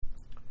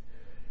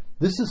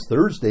This is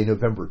Thursday,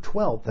 November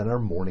 12th, and our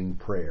morning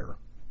prayer.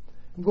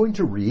 I'm going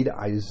to read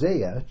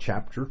Isaiah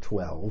chapter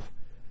 12,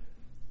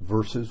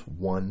 verses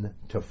 1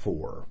 to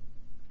 4.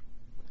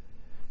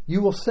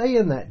 You will say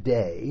in that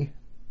day,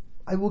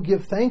 I will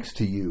give thanks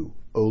to you,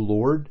 O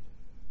Lord,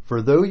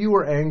 for though you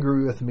were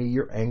angry with me,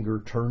 your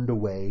anger turned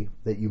away,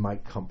 that you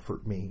might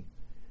comfort me.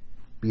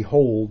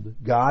 Behold,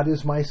 God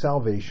is my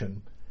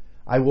salvation.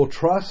 I will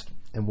trust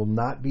and will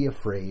not be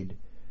afraid.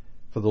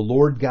 For the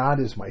Lord God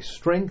is my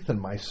strength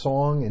and my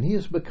song, and he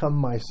has become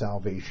my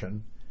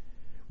salvation.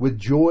 With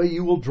joy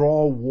you will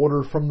draw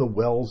water from the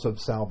wells of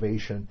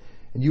salvation,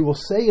 and you will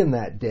say in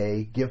that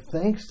day, give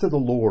thanks to the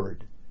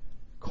Lord.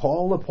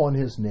 Call upon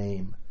his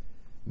name.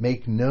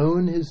 Make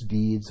known his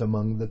deeds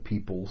among the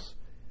peoples.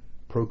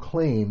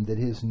 Proclaim that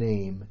his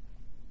name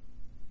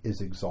is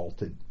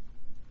exalted.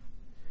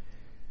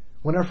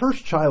 When our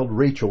first child,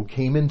 Rachel,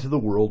 came into the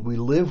world, we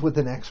lived with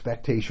an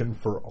expectation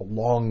for a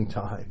long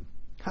time.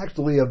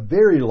 Actually, a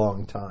very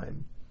long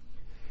time.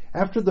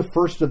 After the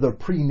first of the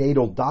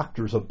prenatal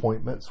doctor's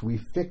appointments, we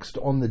fixed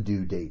on the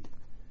due date.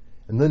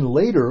 And then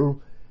later,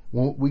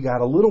 we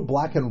got a little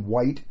black and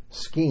white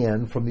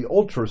scan from the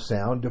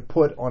ultrasound to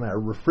put on our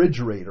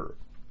refrigerator.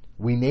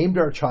 We named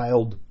our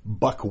child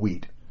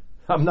Buckwheat.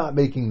 I'm not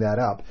making that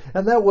up.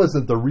 And that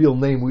wasn't the real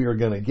name we were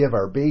going to give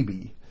our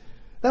baby.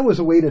 That was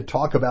a way to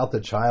talk about the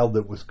child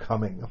that was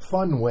coming, a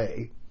fun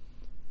way.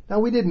 Now,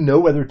 we didn't know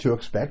whether to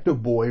expect a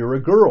boy or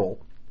a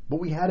girl, but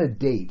we had a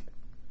date.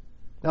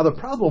 Now, the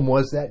problem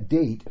was that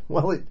date,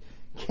 well, it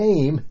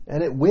came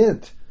and it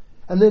went.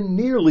 And then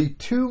nearly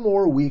 2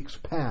 more weeks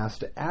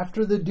passed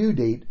after the due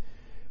date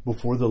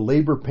before the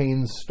labor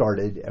pains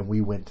started and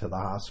we went to the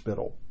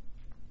hospital.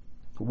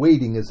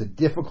 Waiting is a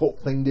difficult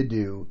thing to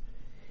do,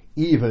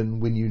 even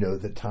when you know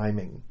the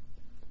timing.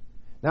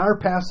 Now, our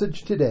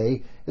passage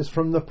today is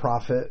from the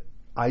prophet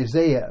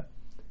Isaiah.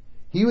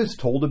 He was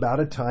told about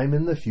a time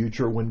in the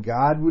future when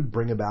God would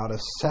bring about a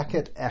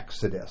second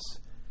Exodus.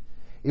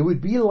 It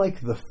would be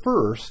like the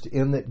first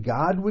in that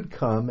God would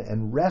come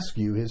and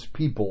rescue his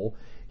people.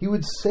 He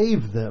would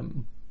save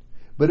them.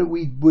 But it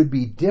would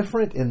be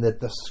different in that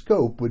the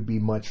scope would be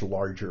much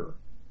larger.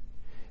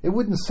 It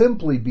wouldn't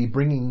simply be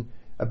bringing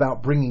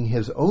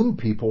his own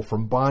people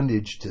from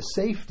bondage to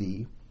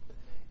safety.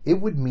 It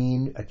would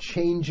mean a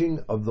changing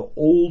of the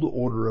old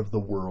order of the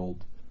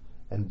world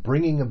and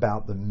bringing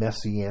about the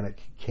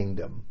Messianic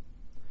kingdom.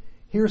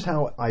 Here's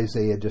how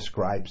Isaiah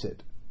describes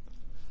it.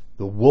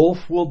 The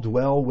wolf will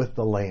dwell with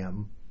the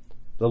lamb.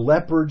 The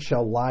leopard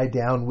shall lie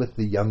down with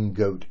the young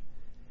goat,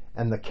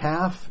 and the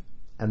calf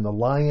and the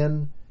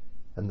lion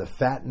and the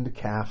fattened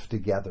calf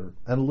together,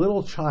 and a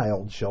little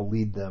child shall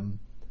lead them.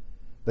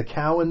 The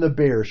cow and the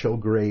bear shall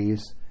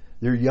graze,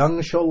 their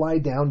young shall lie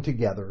down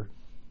together,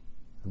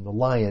 and the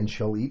lion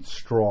shall eat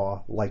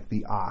straw like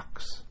the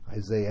ox.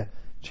 Isaiah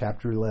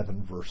chapter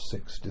 11, verse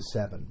 6 to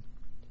 7.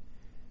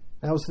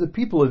 Now, as the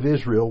people of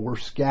Israel were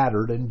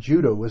scattered and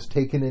Judah was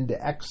taken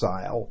into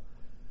exile,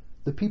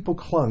 the people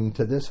clung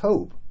to this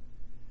hope.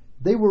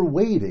 They were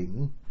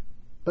waiting,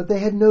 but they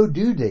had no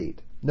due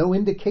date, no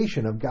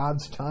indication of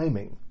God's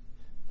timing.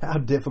 How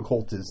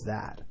difficult is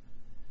that?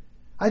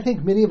 I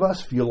think many of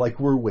us feel like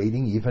we're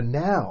waiting even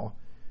now.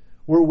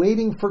 We're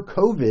waiting for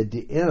COVID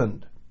to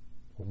end.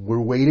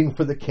 We're waiting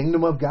for the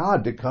kingdom of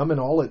God to come in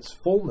all its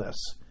fullness.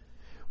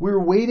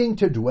 We're waiting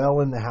to dwell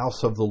in the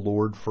house of the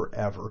Lord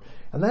forever.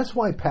 And that's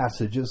why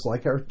passages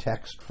like our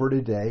text for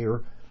today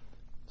are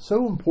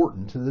so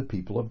important to the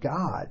people of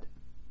God.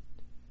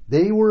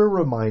 They were a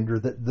reminder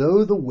that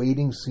though the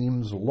waiting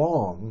seems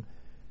long,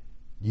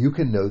 you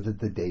can know that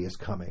the day is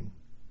coming.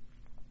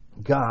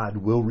 God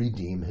will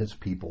redeem his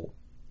people.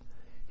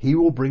 He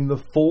will bring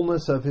the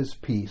fullness of his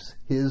peace,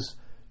 his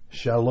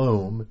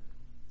shalom,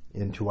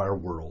 into our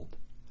world.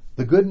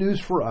 The good news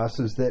for us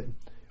is that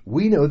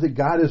we know that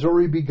God has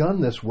already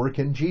begun this work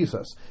in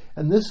Jesus.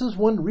 And this is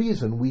one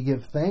reason we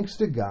give thanks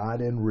to God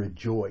and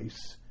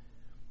rejoice.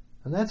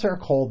 And that's our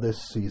call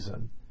this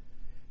season,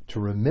 to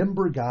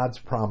remember God's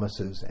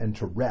promises and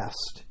to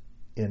rest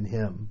in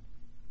him.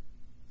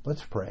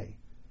 Let's pray.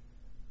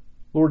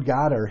 Lord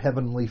God, our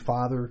Heavenly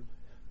Father,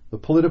 the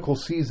political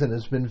season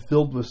has been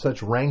filled with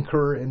such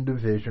rancor and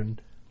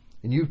division,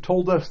 and you've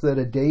told us that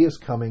a day is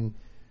coming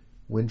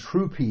when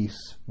true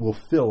peace will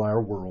fill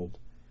our world.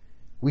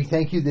 We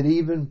thank you that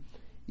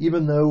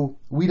even though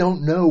we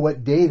don't know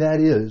what day that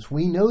is,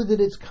 we know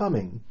that it's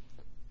coming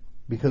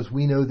because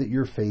we know that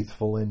you're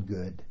faithful and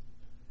good.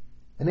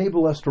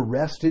 Enable us to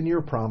rest in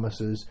your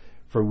promises,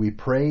 for we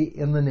pray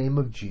in the name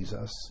of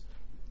Jesus.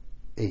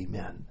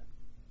 Amen.